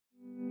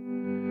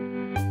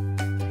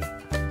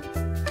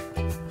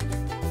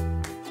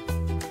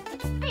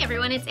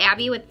everyone, it's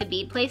Abby with the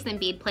Bead Place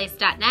and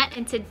beadplace.net,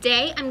 and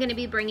today I'm going to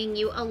be bringing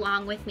you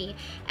along with me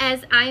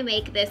as I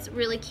make this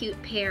really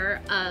cute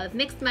pair of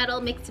mixed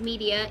metal, mixed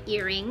media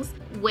earrings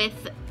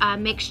with a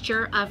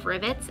mixture of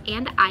rivets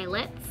and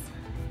eyelets.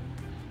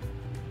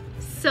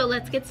 So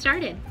let's get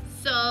started.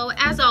 So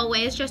as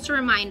always, just a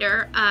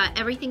reminder,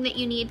 everything that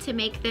you need to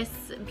make this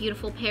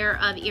beautiful pair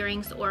of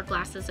earrings or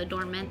glasses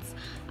adornments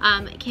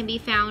can be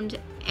found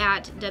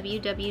at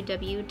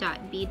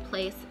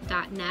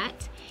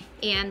www.beadplace.net,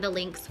 and the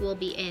links will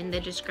be in the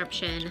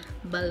description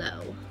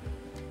below.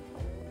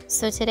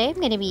 So today I'm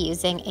going to be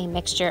using a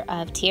mixture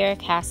of Tierra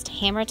Cast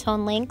hammer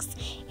tone links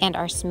and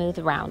our smooth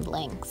round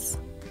links.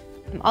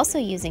 I'm also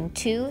using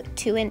two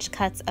 2-inch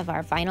cuts of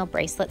our vinyl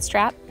bracelet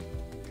strap.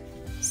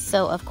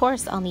 So of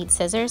course I'll need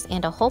scissors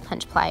and a hole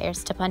punch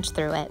pliers to punch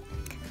through it.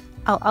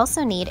 I'll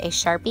also need a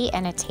Sharpie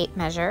and a tape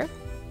measure.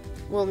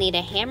 We'll need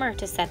a hammer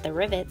to set the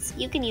rivets.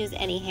 You can use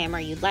any hammer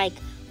you'd like,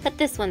 but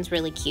this one's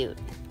really cute.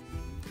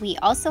 We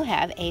also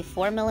have a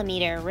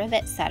 4mm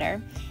rivet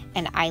setter,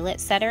 an eyelet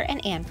setter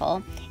and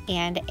anvil,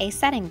 and a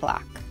setting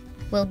block.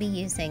 We'll be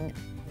using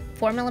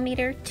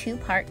 4mm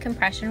 2-part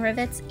compression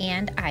rivets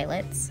and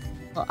eyelets.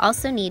 We'll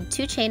also need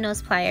 2 chain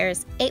nose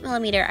pliers,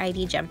 8mm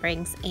ID jump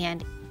rings,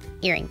 and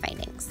earring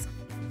findings.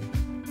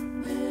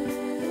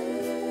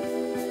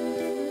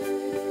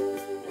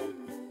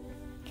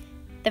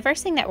 The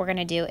first thing that we're going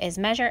to do is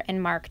measure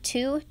and mark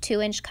 2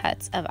 2-inch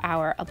cuts of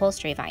our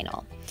upholstery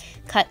vinyl.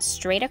 Cut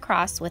straight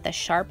across with a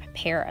sharp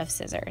pair of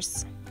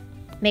scissors.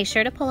 Make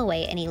sure to pull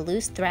away any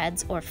loose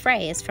threads or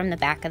frays from the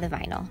back of the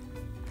vinyl.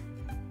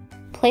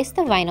 Place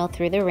the vinyl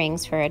through the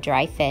rings for a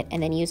dry fit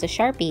and then use a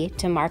Sharpie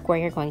to mark where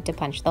you're going to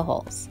punch the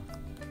holes.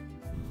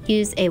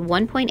 Use a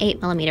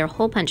 1.8mm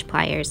hole punch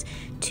pliers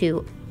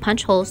to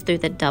punch holes through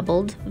the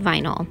doubled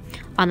vinyl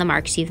on the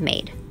marks you've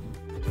made.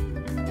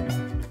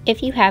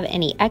 If you have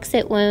any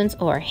exit wounds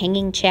or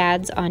hanging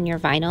chads on your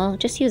vinyl,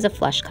 just use a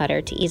flush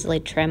cutter to easily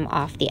trim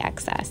off the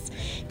excess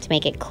to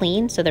make it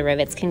clean so the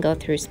rivets can go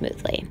through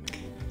smoothly.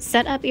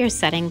 Set up your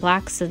setting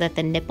block so that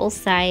the nipple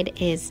side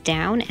is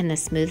down and the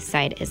smooth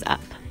side is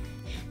up.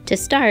 To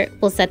start,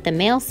 we'll set the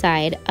male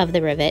side of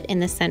the rivet in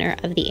the center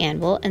of the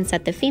anvil and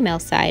set the female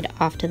side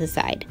off to the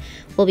side.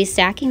 We'll be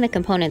stacking the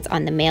components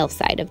on the male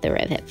side of the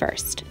rivet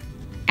first.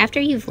 After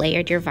you've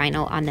layered your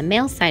vinyl on the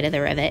male side of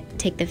the rivet,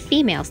 take the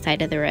female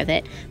side of the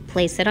rivet,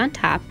 place it on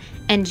top,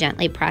 and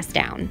gently press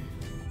down.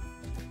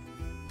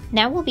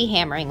 Now we'll be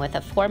hammering with a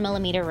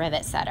 4mm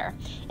rivet setter.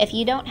 If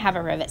you don't have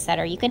a rivet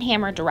setter, you can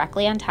hammer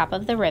directly on top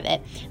of the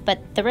rivet,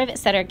 but the rivet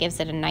setter gives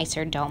it a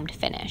nicer domed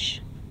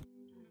finish.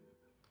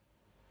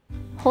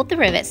 Hold the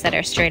rivet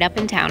setter straight up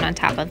and down on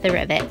top of the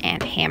rivet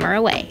and hammer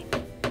away.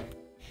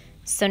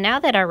 So now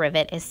that our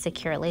rivet is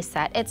securely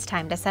set, it's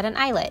time to set an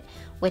eyelet,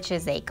 which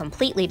is a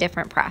completely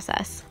different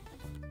process.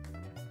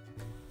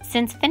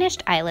 Since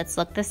finished eyelets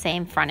look the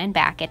same front and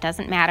back, it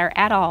doesn't matter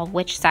at all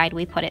which side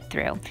we put it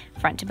through.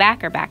 Front to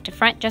back or back to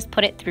front, just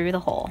put it through the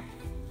hole.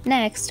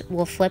 Next,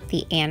 we'll flip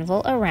the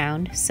anvil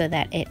around so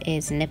that it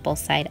is nipple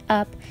side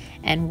up,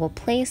 and we'll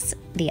place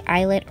the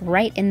eyelet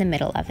right in the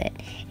middle of it.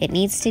 It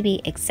needs to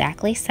be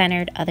exactly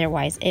centered,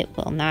 otherwise it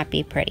will not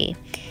be pretty.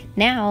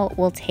 Now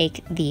we'll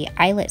take the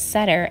eyelet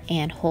setter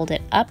and hold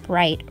it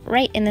upright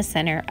right in the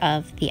center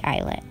of the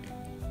eyelet.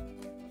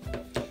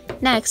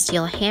 Next,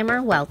 you'll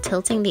hammer while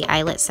tilting the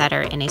eyelet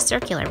setter in a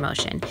circular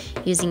motion,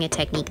 using a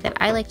technique that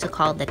I like to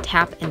call the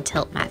tap and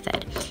tilt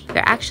method. You're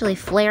actually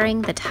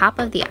flaring the top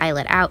of the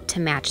eyelet out to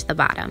match the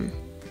bottom.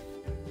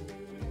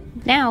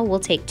 Now we'll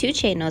take 2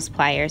 chain nose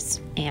pliers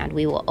and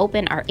we will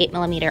open our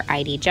 8mm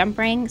ID jump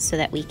ring so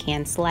that we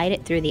can slide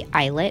it through the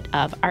eyelet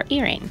of our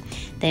earring.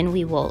 Then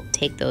we will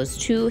take those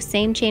 2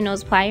 same chain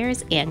nose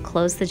pliers and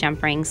close the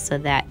jump rings so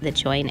that the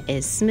join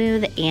is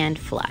smooth and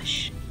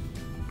flush.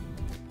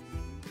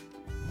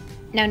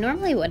 Now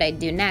normally what I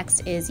do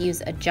next is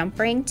use a jump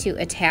ring to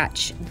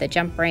attach the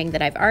jump ring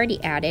that I've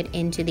already added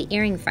into the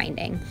earring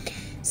finding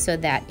so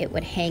that it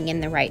would hang in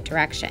the right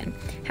direction.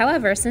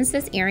 However, since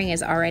this earring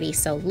is already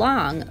so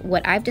long,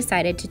 what I've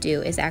decided to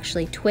do is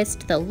actually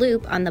twist the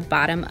loop on the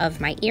bottom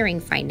of my earring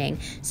finding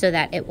so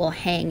that it will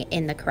hang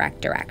in the correct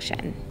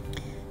direction.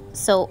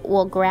 So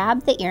we'll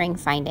grab the earring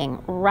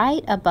finding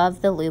right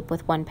above the loop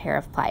with 1 pair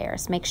of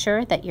pliers. Make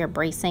sure that you're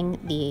bracing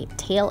the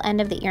tail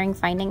end of the earring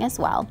finding as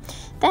well.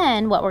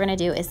 Then what we're going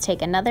to do is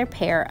take another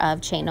pair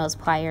of chain nose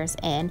pliers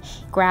and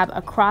grab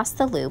across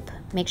the loop.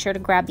 Make sure to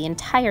grab the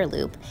entire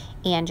loop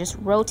and just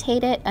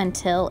rotate it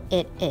until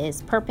it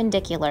is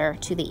perpendicular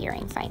to the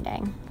earring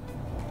finding.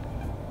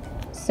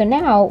 So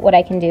now what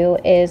I can do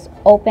is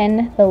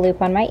open the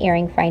loop on my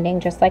earring finding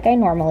just like I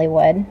normally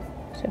would.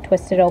 So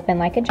twist it open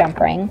like a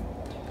jump ring.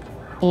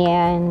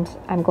 And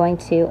I'm going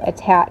to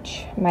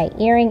attach my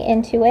earring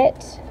into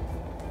it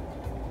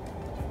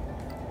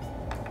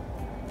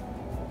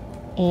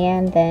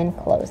and then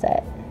close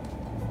it.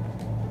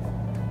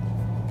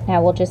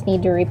 Now we'll just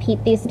need to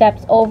repeat these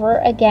steps over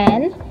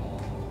again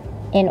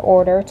in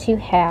order to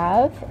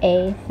have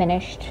a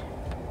finished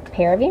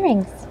pair of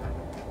earrings.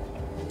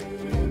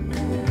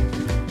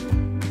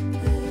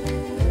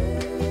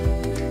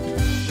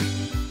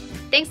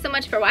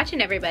 much for watching,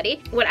 everybody.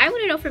 What I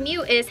want to know from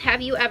you is, have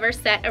you ever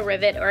set a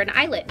rivet or an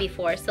eyelet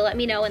before? So let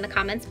me know in the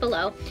comments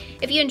below.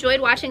 If you enjoyed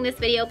watching this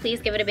video,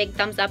 please give it a big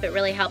thumbs up. It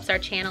really helps our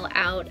channel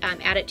out.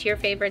 Add it to your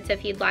favorites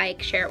if you'd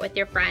like. Share it with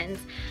your friends.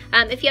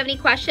 If you have any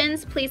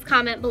questions, please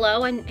comment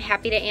below. I'm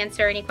happy to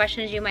answer any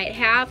questions you might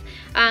have.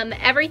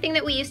 Everything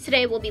that we used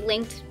today will be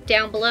linked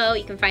down below.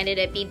 You can find it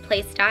at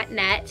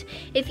beadplace.net.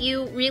 If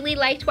you really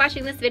liked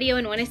watching this video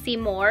and want to see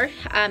more,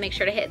 make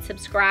sure to hit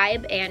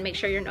subscribe and make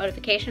sure your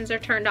notifications are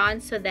turned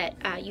on so that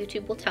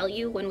YouTube will tell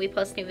you when we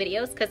post new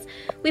videos, because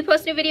we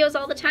post new videos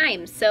all the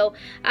time. So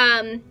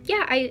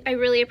yeah, I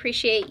really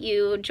appreciate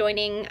you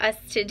joining us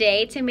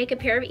today to make a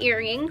pair of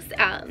earrings.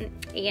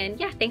 And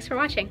yeah, thanks for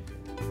watching.